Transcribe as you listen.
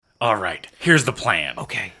All right, here's the plan.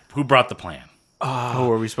 Okay. Who brought the plan? Oh,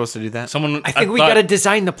 were we supposed to do that? Someone. I think we got to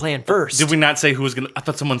design the plan first. Did we not say who was gonna? I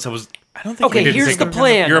thought someone said was. I don't think Okay, we did. here's the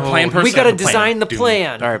plan. You're a plan person. We got to I have a plan. design the Dude.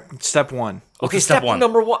 plan. All right, step one. Okay, What's step one?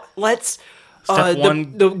 number one. Let's. Step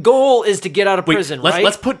one. The goal is to get out of Wait, prison, let's right?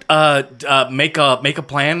 let's put make a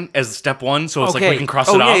plan as step one, so it's like Okay. we can cross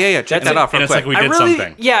Oh, it off. yeah. Check that off And real it's like quick. we did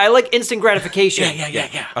something. Yeah, I like instant gratification.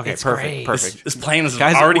 Yeah. Okay, It's perfect. great. This plan is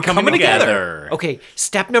Guys, already we're coming coming together. together. Okay,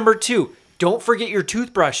 step number 2. Don't forget your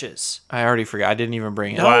toothbrushes. I already forgot. I didn't even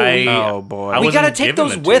bring it. Why? Oh boy. I We wasn't gotta take given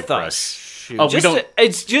those a with toothbrush. us. Oh, we don't.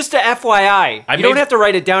 It's just a FYI. You don't made- have to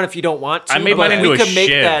write it down if you don't want to. I made but mine into we a could make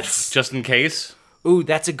shiv that. just in case. Ooh,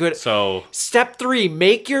 that's a good. So Step 3: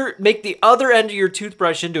 make the other end of your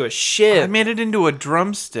toothbrush into a I shiv. made it into a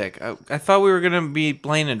drumstick. I thought we were gonna be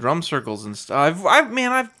playing in drum circles and stuff. I've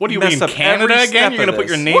what do you messed mean, up Canada every again? step You're gonna of put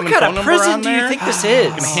your this. name What and kind phone of number prison on do you there? think this is?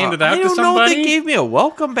 Gonna hand it out I to don't know. somebody? They gave me a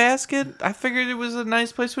welcome basket. I figured it was a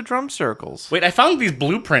nice place with drum circles. Wait, I found these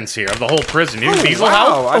blueprints here of the whole prison. Oh, These will wow.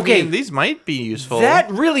 help. I Okay. mean, these might be useful.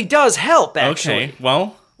 That really does help, actually. Okay,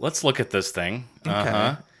 well, let's look at this thing.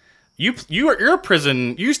 Uh-huh. You're a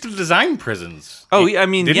prison. You used to design prisons. Oh, yeah, I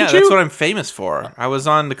mean, Didn't yeah, you? that's what I'm famous for. I was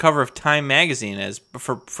on the cover of Time magazine as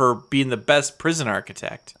for being the best prison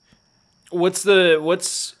architect.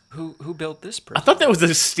 Who built this I prison? thought that was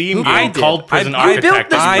a Steam I game did. called Prison I Architect. built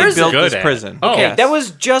this that I you're prison. built good this at. prison. Oh, Okay, Yes. that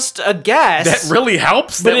was just a guess. that really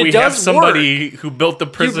helps But that it we have does somebody who built the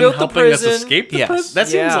prison built the helping us prison. escape the Yes. prison. That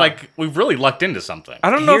seems Yeah. like we've really lucked into something. I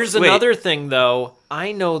don't know. Here's wait. another thing, though.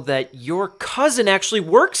 I know that your cousin actually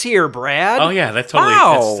works here, Brad. Oh yeah, that's totally.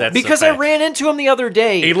 Wow. That's because a I fact. ran into him the other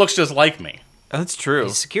day. He looks just like me. That's true.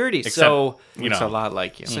 He's security. Except, So you Looks know. a lot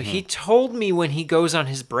like you. so he told me when he goes on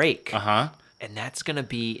his break, Uh-huh. and that's gonna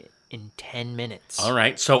be in 10 minutes. All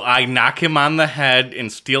right. So I knock him on the head and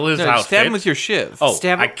steal his No, outfit. stab him with your shiv. Oh,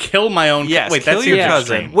 Stab I him- kill my own. Yes, Wait, kill that's your your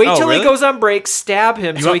cousin. extreme. Wait Oh, till really? he goes on break, stab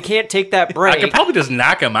him so want- he can't take that break. I could probably just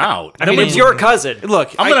knock him out. I mean, it's your cousin.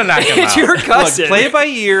 Look, I'm gonna knock him It's out. your Look, cousin. play it by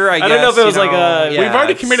ear. I guess. don't know if it was you like know, a- yeah, We've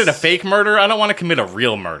already it's- committed a fake murder. I don't want to commit a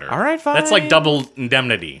real murder. All right, fine. That's like double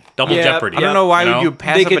indemnity, double Yeah, jeopardy. I don't know why you would you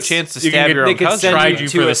pass They up could- a chance to you can stab get- your They own could cousin? send Tried you you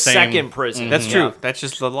to for a the same- second prison. That's Yeah. true. That's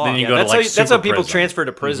just the law. Then you Yeah. go to, That's like, how super people prison. transfer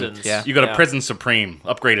to prisons. Yeah. You go to Yeah. Prison Supreme,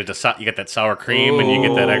 upgraded to you get that sour cream, and you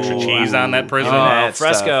get that extra cheese on that prison. Oh, Oh, that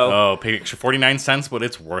fresco. Oh, pay extra 49 cents, but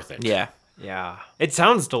it's worth it. Yeah. Yeah. It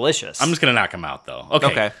sounds delicious. I'm just gonna knock him out though. Okay.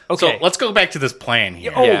 Okay. So Okay. let's go back to this plan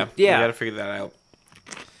here. Oh, yeah. yeah. You got to figure that out.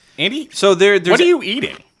 Andy, So there's what are you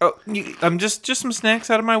eating? Oh, I'm just some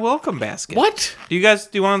snacks out of my welcome basket. What? Do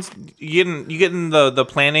you want you getting the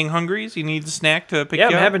planning hungries? You need the snack to pick Yeah,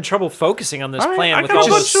 you I'm up? having trouble focusing on this All right, plan I with got all a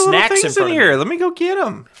the bunch of little snacks in things front of here. me. Let me go get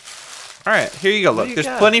them. All right, here you go. Look, you there's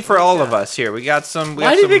got? plenty for What do all you of us here. We got some.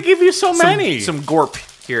 Why did they give you so some, many? Some gorp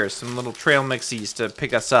here, some little trail mixies to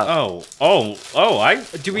pick us up. I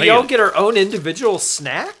Do we all get our own individual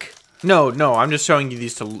snack? No, I'm just showing you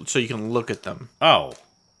these so you can look at them. Oh,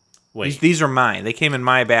 wait. These are mine. They came in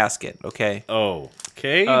my basket. Okay. Oh,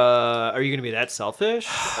 okay. Are you gonna be that selfish?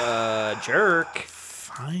 Jerk.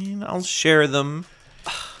 Fine, I'll share them.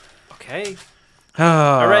 Okay. All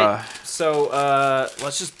All right. So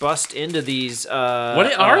let's just bust into these. what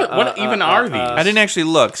are these? I didn't actually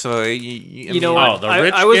look, so You know Oh, what? the I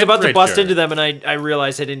rich was get about to bust richer. into them, and I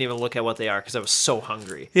realized I didn't even look at what they are because I was so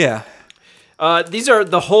hungry. Yeah. These are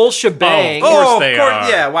the whole shebang. Of course they are.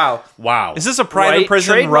 Yeah. Wow. Wow. Is this a private Right,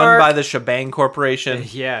 prison run trademark. by the Shebang Corporation?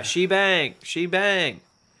 Yeah, shebang.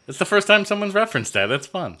 It's the first time someone's referenced that. That's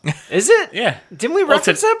fun. Is it? Yeah. Didn't we Well, it's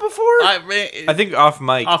reference a- that before? I think off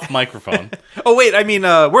mic. Off microphone. Oh wait, I mean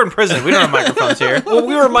we're in prison. We don't have microphones here. Well,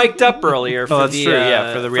 we were mic'd up earlier for that's the true.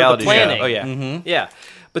 Yeah, for the reality show. planning. Oh yeah. Yeah.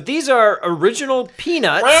 But these are original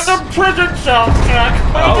peanuts. prison cell check.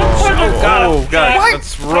 Oh god. What?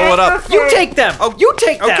 Let's roll it up. You take them. Oh, You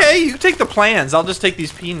take them. Okay, you take the plans. I'll just take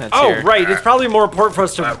these peanuts Oh, here. right. It's probably more important for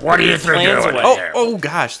us to. What do you think plans you're away. doing? Oh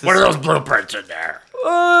gosh. This What are those blueprints in there?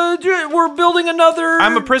 We're building another.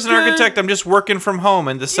 I'm a prison architect. I'm just working from home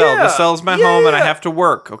in the cell. Yeah, The cell's my yeah, home, and I yeah. have to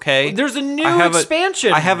work. Okay. There's a new I have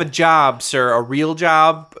expansion. I have a job, sir. A real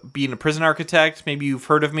job. Being a prison architect. Maybe you've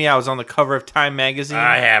heard of me. I was on the cover of Time magazine.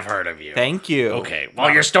 I have heard of you. Thank you. Okay, well,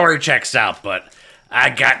 your story checks out, but I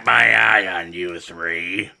got my eye on you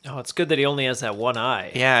three. Oh, it's good that he only has that one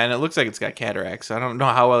eye. Yeah, and it looks like it's got cataracts. So I don't know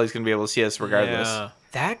how well he's gonna be able to see us regardless. Yeah.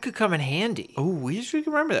 That could come in handy. Oh, we should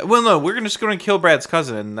remember that. Well, no, we're just going to kill Brad's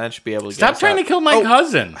cousin, and that should be able to Stop get us trying out. to kill my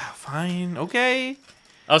cousin. Fine, okay.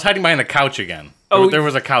 I was hiding behind the couch again. Oh, There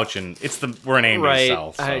was a couch, and we're in Amy's Right.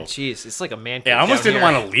 cell. So. Jeez, it's like a man. Yeah, I almost didn't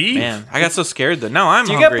want to leave. Man, I got so scared that now I'm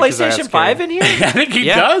Do you got hungry 'cause I got PlayStation scared. 5 in here? I think he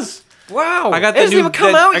Yeah. does. I got it that hasn't new. even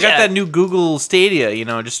come out I got yet. that new Google Stadia. You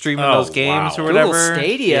know, just streaming Oh, those games wow. or whatever. Google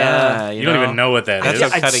Stadia? Yeah, You don't even know what that That's is. a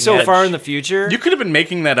It's cutting so edge. far in the future. You could have been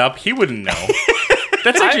making that up. He wouldn't know.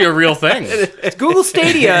 That's actually a real thing. Google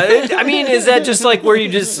Stadia. I mean, is that just like where you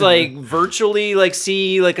just like virtually like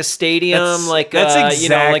see like a stadium, like that's you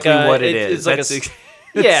know, like exactly a, what it It's is. like That's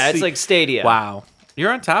yeah, it's like Stadia. Wow,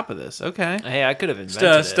 you're on top of this. Okay. Hey, I could have invented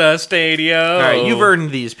it. Stadio. All right, you've earned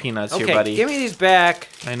these peanuts here, Okay, buddy. give me these back.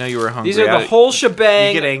 I know you were hungry. These are the whole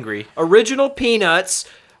shebang. You get angry. Original peanuts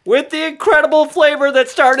with the incredible flavor that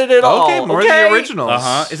started it all. Okay, more than the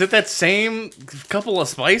originals. Is it that same couple of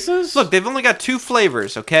spices? Look, they've only got 2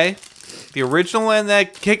 flavors. Okay, the original and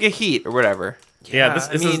that kick of heat or whatever. yeah. This,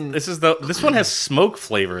 I this mean- is this one has smoke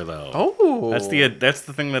flavor though. Oh, That's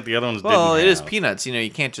the thing that the other ones well. didn't It is have. peanuts. You know, you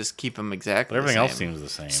can't just keep them exactly. But everything the else same. seems the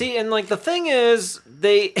same. See, and like the thing is,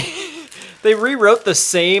 they they rewrote the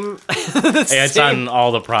same. Hey, it's on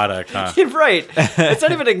all the product, huh? Right. It's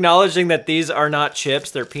not even acknowledging that these are not chips;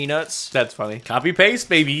 they're peanuts. That's funny. Copy paste,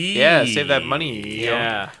 baby. Yeah, save that money. you know.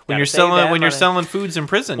 Yeah. When Gotta you're save selling that when you're money. selling foods in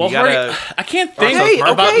prison, Well, you gotta. hurry. I can't think Okay,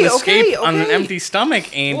 about okay, an escape on an okay. empty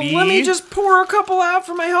stomach, Andy. Well, let me just pour a couple out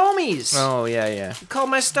for my homies. Oh yeah. Call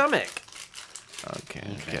my stomach.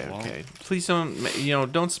 Okay. Please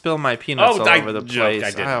don't spill my peanuts all over the place. I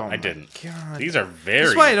didn't. Oh, I my didn't. God. These are very,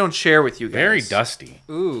 That's why I don't share with you guys. very dusty.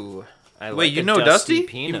 Ooh. I Wait, like you a know Dusty?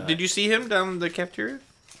 Peanut. Did you see him down the cafeteria?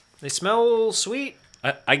 They smell sweet.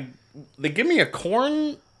 They give me a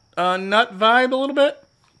corn nut vibe a little bit.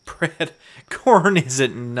 Brad, corn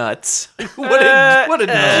isn't nuts. What Uh, a what a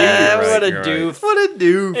what a you're right. doof. what a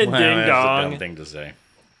doof. And Wow, ding that's a dong. dumb thing to say.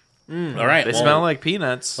 All right, They well, smell like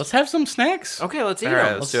peanuts. Let's have some snacks. Okay, let's eat All right,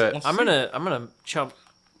 them. let's do it. I'm gonna chomp.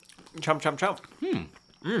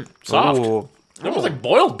 Soft. Ooh. Almost like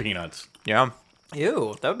boiled peanuts. Yeah.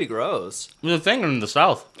 Ew, that would be gross. There's a thing in the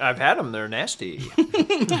South. I've had them; they're nasty.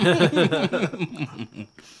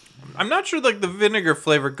 I'm not sure like the vinegar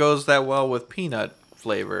flavor goes that well with peanut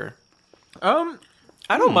flavor. I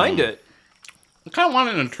don't mind it. I kind of want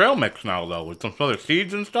it in a trail mix now, though, with some other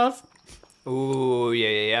seeds and stuff. Ooh,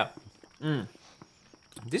 yeah.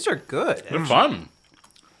 These are good. They're fun.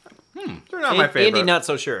 They're not my favorite. Andy, not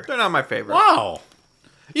so sure. They're not my favorite. Wow.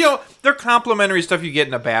 You know, they're complimentary stuff you get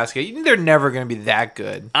in a basket. They're never going to be that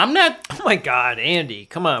good. I'm not. Oh my God, Andy,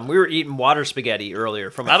 come on! We were eating water spaghetti earlier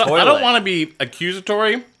from a I toilet. don't want to be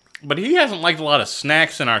accusatory, but he hasn't liked a lot of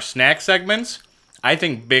snacks in our snack segments. I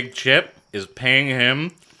think Big Chip is paying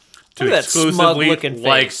him to Look at that exclusively smug-looking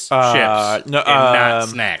like face. chips No, and not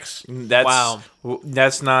snacks. That's Wow.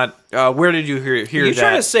 That's not. Where did you hear Are you that?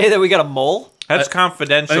 trying to say that we got a mole? That's I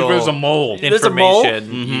confidential. think there's a mole. There's a mole?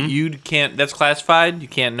 information. You can't. That's classified. You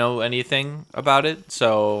can't know anything about it.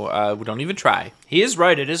 So we don't even try. He is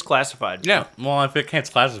right. It is classified. Yeah. Well, if it can't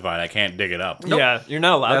classified, I can't dig it up. Yeah, you're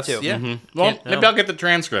not allowed to. Yeah. Well, Can't- maybe I'll get the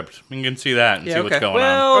transcript. You can see that and Yeah, see what's okay. going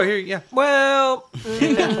Well, Oh, here. Yeah. well,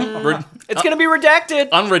 on. it's gonna be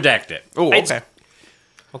redacted. Unredact it. Oh, It's- okay.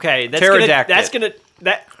 Okay, that's Pterodactyl. gonna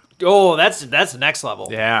that. Oh, that's the next level.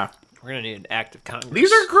 Yeah. We're gonna need an act of Congress.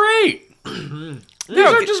 These are great. These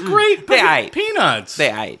are just great They aight. peanuts.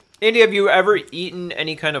 They ate. Andy, have you ever eaten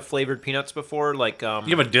any kind of flavored peanuts before? Like, You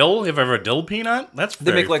have a dill? You have ever a dill peanut? That's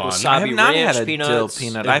They very make, like, fun. wasabi. I have not ranch had a peanuts. dill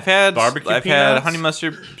peanut. I've had Barbecue I've had peanuts? honey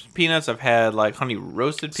mustard peanuts. I've had like honey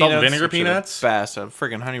roasted Salt peanuts. and vinegar which are the peanuts? Best.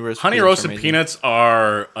 Friggin' honey roasted. Honey peanuts are roasted amazing. peanuts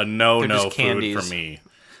are a no They're just food candies. for me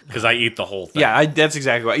because I eat the whole thing. Yeah, that's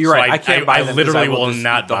exactly what you're So right. I can't buy them. I 'cause literally will will just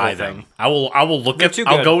not eat the whole buy them. thing. I will look at. too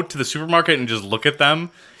I'll good. go to the supermarket and just look at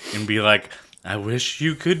them and be like, I wish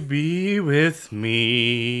you could be with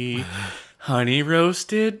me. Honey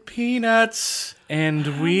roasted peanuts,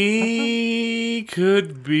 and we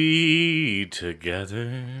could be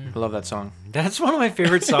together. I love that song. That's one of my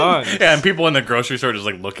favorite songs. Yeah, and people in the grocery store just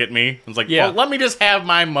like look at me. It's like, Yeah. well, let me just have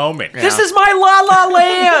my moment. This is my La La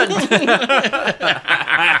Land.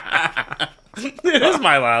 It is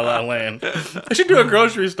my La La Land. I should do a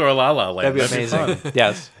grocery store La La Land. That'd be amazing.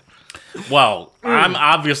 Yes. Well, I'm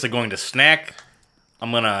obviously going to snack.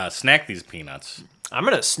 I'm gonna snack these peanuts. I'm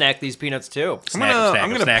gonna snack these peanuts too. I'm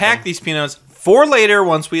gonna snack pack 'em. these peanuts for later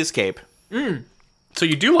once we escape. So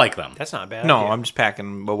you do like them? That's not a bad. No, idea. I'm just packing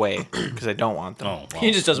them away because I don't want them. Oh, well,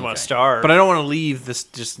 He just doesn't want to okay. starve. But I don't want to leave this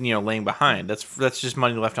just laying behind. That's just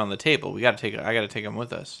money left on the table. We got to take it. I got to take them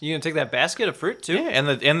with us. You gonna take that basket of fruit too? Yeah, and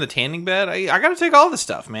the tanning bed. I got to take all this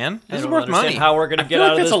stuff, man. I This is don't worth understand money. How we're gonna I get feel out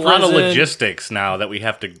like of that's this a lot of prison. logistics now that we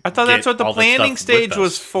have to. I thought that's get what the all this planning stuff with stage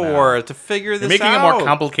was us for, now. to figure this You're making out. it more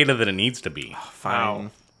complicated than it needs to be.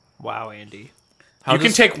 Fine. Wow, Andy. I'll You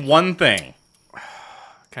can just- take one thing.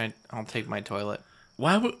 I'll take my toilet.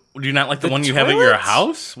 Why would do you not like the The one you have at your toilets?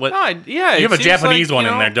 house? What? No, yeah, you have it a seems Japanese like, one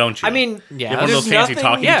you in know, there, don't you? I mean, Yeah, You have one of those there's fancy nothing-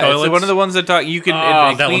 talking yeah, toilets. it's one of the ones that talk. You can Oh,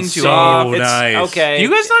 it that cleans one's you so off. nice. Okay. Do you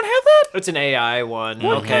guys not have that? It's an AI one.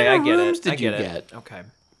 What Okay, kind I of get rooms it. did I get you it. get? Okay.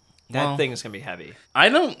 That Well- thing is gonna be heavy. I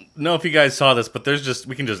don't know if you guys saw this, but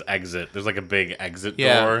we can just exit. There's like a big exit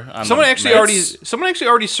door. On Someone the actually mats.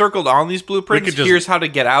 already circled on these blueprints. could just- Here's how to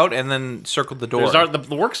get out, and then circled the door.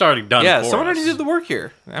 The work's already done. Yeah, for someone already us. did the work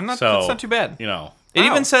here. I'm not. So, That's not too bad. You know, It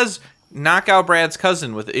Wow. even says "knock out Brad's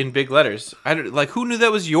cousin" in big letters. I don't, like who knew that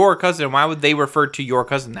was your cousin. Why would they refer to your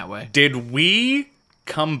cousin that way? did we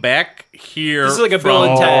come back here? This is like a from Bill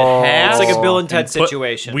and Ted. past It's like a Bill and Ted put-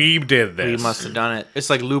 situation. We did this. We must have done it. It's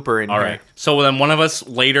like Looper in All here. right. So then one of us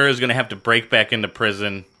later is going to have to break back into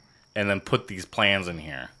prison and then put these plans in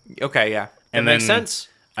here. Okay, yeah. And Makes then sense.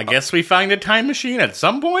 I guess we find a time machine at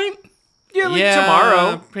some point. Yeah, like Yeah,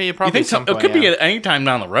 tomorrow. yeah, You probably think some it point, could be yeah. at any time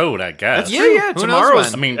down the road, I guess. That's Yeah, true. yeah, Who knows tomorrow's-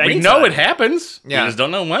 I when? mean, we Anytime. know it happens. Yeah. We just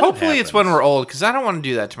don't know when. Hopefully it's when happens. we're old, because I don't want to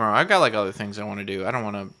do that tomorrow. I've got like other things I want to do. I don't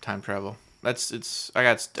want to time travel. I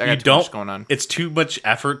got You too don't. much going on. It's too much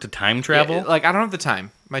effort to time travel. Yeah, like I don't have the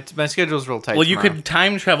time. My schedule's real tight. well, you tomorrow. could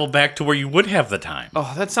time travel back to where you would have the time.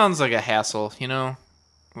 Oh, that sounds like a hassle. You know,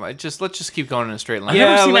 let's just keep going in a straight line. I've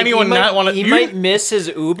never seen anyone not wanna- He you- might miss his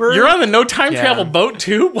Uber. You're on the no time Yeah. travel boat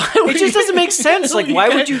too. Why would It just you- doesn't make sense. Like, why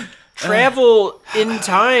would you travel in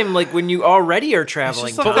time? Like when you already are It's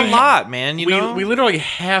traveling. just like a lot, man. You we, know, we literally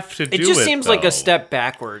have to do It it. just seems like though. a step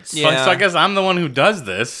backwards. Yeah. So I guess I'm the one who does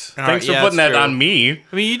this. All Thanks right, for yeah, putting that's that true. on me.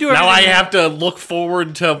 I mean, you do. Now I everything- have to look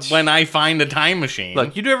forward to when I find a time machine.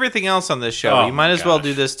 look. You do everything else on this show. Oh you might my as well gosh.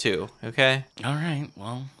 do this too. Okay. All right,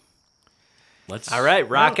 well, let's. All right,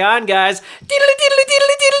 rock on, guys. Diddly diddly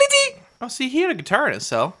diddly diddly dee. Oh, see, he had a guitar in his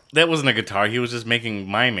cell. That wasn't a guitar. He was just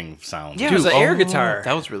making miming sounds. Yeah, it was an air guitar.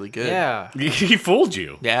 That was really good. Yeah. He fooled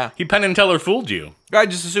you. Yeah. He Penn and Teller fooled you. I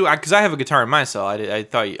just assume because I have a guitar in my cell. I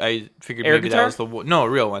figured Air maybe guitar? that was the no a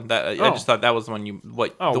real one. That I Oh. just thought that was the one you the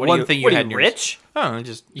What one are you, thing you what are had in yours. rich? Oh, I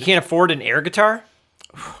just You can't afford an air guitar?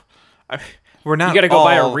 we're not. You got to go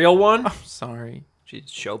buy a all- real one? Sorry. She's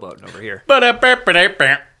showboating over here. See,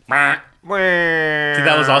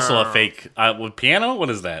 that was also a fake. With piano?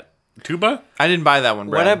 What is that? Tuba? I didn't buy that one,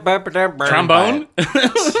 Brad. Trombone?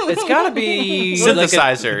 It's got to be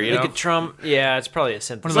Synthesizer, like you know? a yeah, it's probably a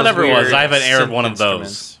synthesizer. Whatever it was, Weird I have an air of synth one of those.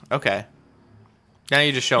 instruments. Okay. Now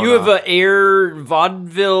you're just showing You have off. an air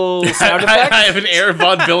vaudeville sound effect? I have an air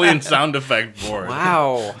vaudevillian sound effect board.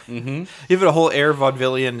 Wow. You have a whole air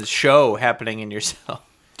vaudevillian show happening in your cell.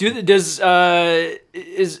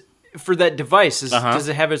 Is for that device, does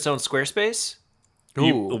it have its own Squarespace? A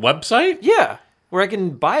website? Yeah, where I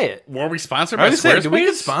can buy it. Were we sponsored I by was saying, Squarespace? did we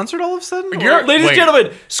get sponsored all of a sudden? You're- Ladies wait. and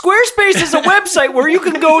gentlemen, Squarespace is a website where you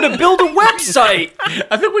can go to build a website.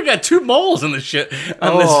 I think we got two moles in the shit.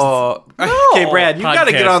 On Oh, okay, Brad, you got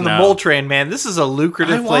to get podcast on the now. mole train, man. This is a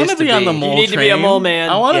lucrative I place want to be on the mole You need to be a train. mole man.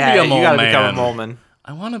 I want to Yeah, be a mole you gotta man. become a mole man.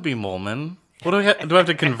 I want to be mole man. What do I do? I have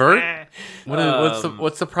to convert?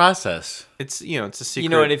 What's the process? It's it's a secret. You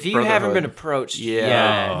know, and if you haven't been brotherhood. approached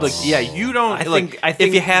yeah, yet, look, yeah, you don't. I like, think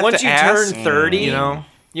if you have once to you ask, turn 30, you know,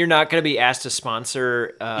 you're not going to be asked to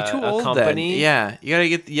sponsor you're too a old company. then. Yeah,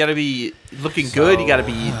 you gotta be looking good. You gotta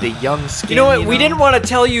be the young skin. You know what? We didn't want to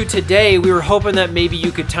tell you today. We were hoping that maybe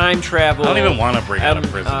you could time travel. I don't even want to break out of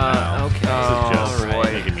prison now. Okay. This is just all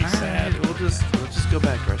right. making me sad. We'll just go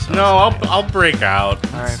back to ourselves. No, I'll break out.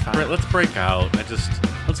 All right, fine. Let's break out.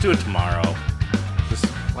 Let's do it tomorrow. Just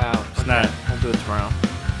Wow. it's not. We'll do it tomorrow.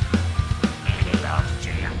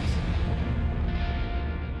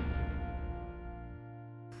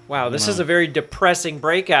 Wow, this is a very depressing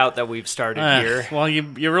breakout that we've started here. Well, you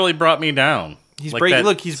really brought me down. He's Like breaking. that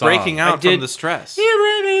Look, he's song. breaking out did- from the stress.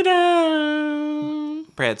 You bring me down.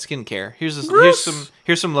 Brad, skincare. Here's Bruce.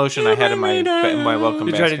 some lotion I had in my welcome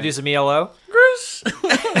We basket. tried to do some ELO. Bruce.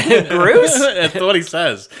 Bruce? That's what he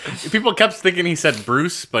says. People kept thinking he said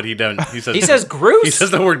Bruce, but he don't. He says He says Groose? He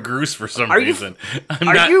says the word Groose for some Are you- reason. I'm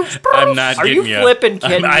are not, you- I'm not are getting you ya. flipping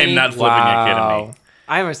kidding I'm me? not flipping you kidding me.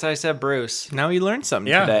 I always thought I said Bruce. Now you learned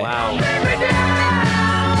something Yeah. today. Wow.